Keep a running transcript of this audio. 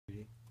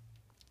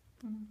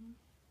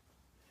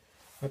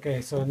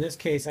Okay, so in this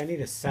case, I need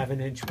a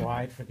 7-inch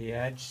wide for the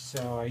edge,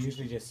 so I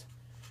usually just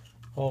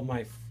hold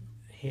my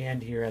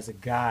hand here as a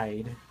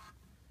guide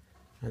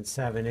on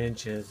 7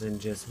 inches and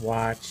just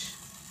watch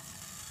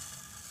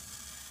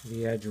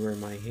the edge where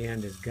my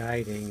hand is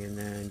guiding and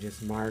then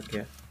just mark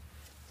it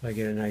so I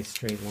get a nice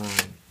straight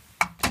line.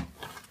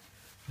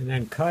 And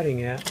then cutting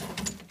it,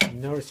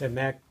 notice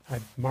I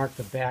marked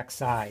the back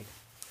side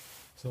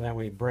so that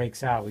when it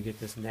breaks out we get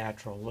this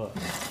natural look.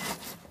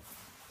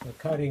 So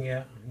cutting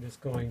it, I'm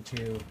just going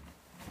to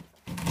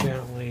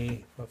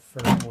gently but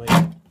firmly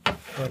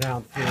go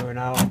down through and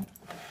out.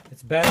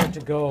 It's better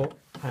to go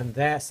on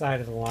that side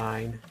of the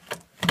line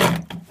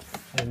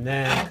and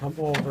then come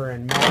over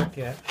and mark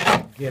it,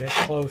 get it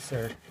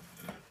closer.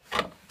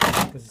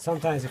 Because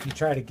sometimes if you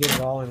try to get it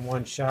all in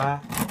one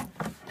shot,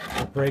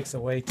 it breaks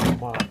away too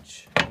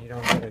much. You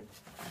don't get it,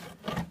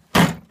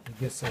 you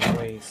get some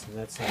waste, and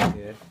that's not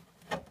good.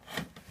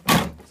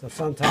 So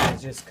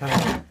sometimes just kind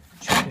of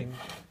chipping,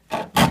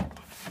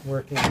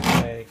 working your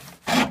way.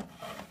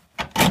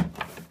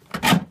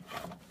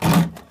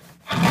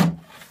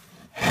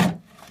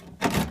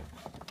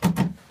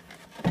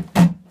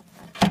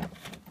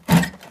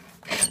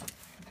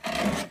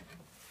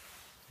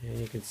 And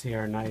you can see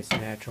our nice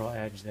natural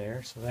edge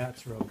there, so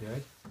that's real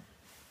good.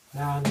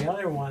 Now on the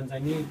other ones, I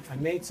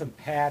made some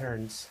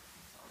patterns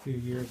a few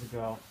years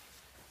ago,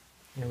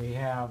 and we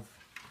have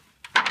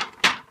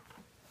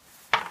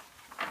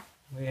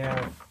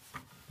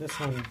this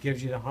one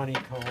gives you the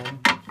honeycomb.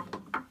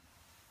 I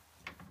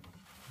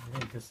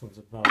think this one's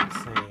about the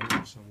same.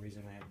 For some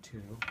reason I have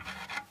two.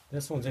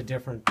 This one's a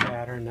different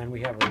pattern. Then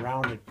we have a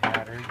rounded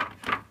pattern.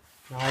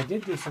 Now I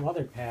did do some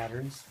other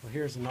patterns. Well,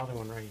 here's another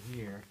one right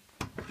here.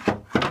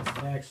 This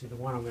is actually the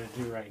one I'm going to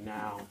do right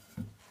now.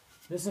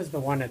 This is the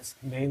one that's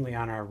mainly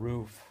on our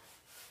roof.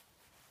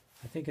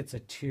 I think it's a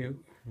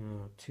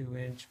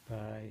 2-inch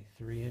by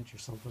 3-inch or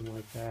something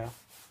like that.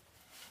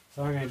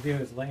 So what I'm going to do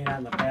is lay it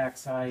on the back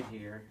side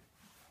here.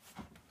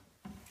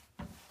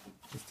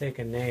 Just take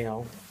a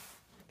nail,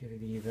 get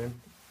it even,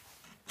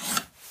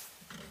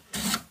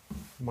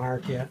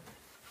 mark it,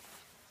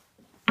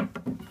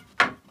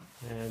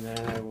 and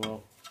then I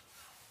will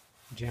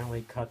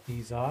gently cut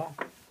these off,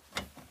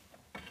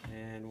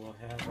 and we'll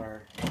have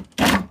our,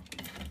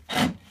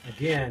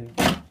 again,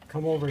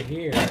 come over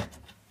here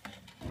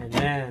and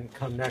then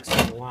come next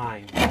to the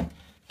line.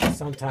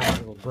 Sometimes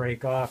it will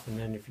break off, and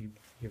then if you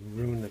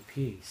ruin the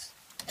piece.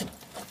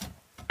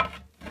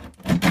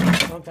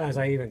 Sometimes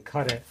I even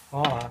cut it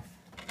off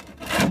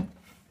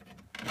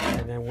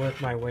and then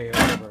work my way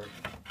over.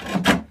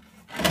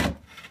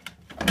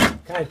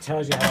 Kind of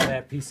tells you how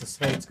that piece of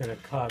slate's going to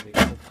cut,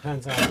 because it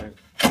depends on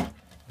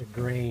the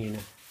grain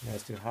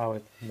as to how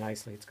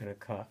nicely it's going to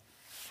cut.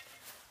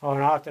 Oh,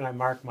 and often I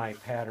mark my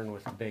pattern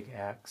with a big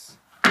X,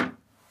 so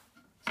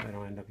I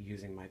don't end up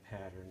using my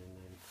pattern and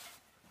then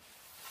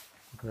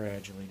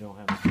gradually don't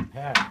have a good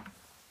pattern.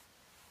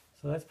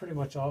 So that's pretty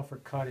much all for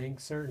cutting.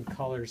 Certain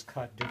colors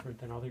cut different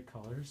than other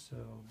colors, so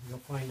you'll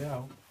find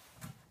out.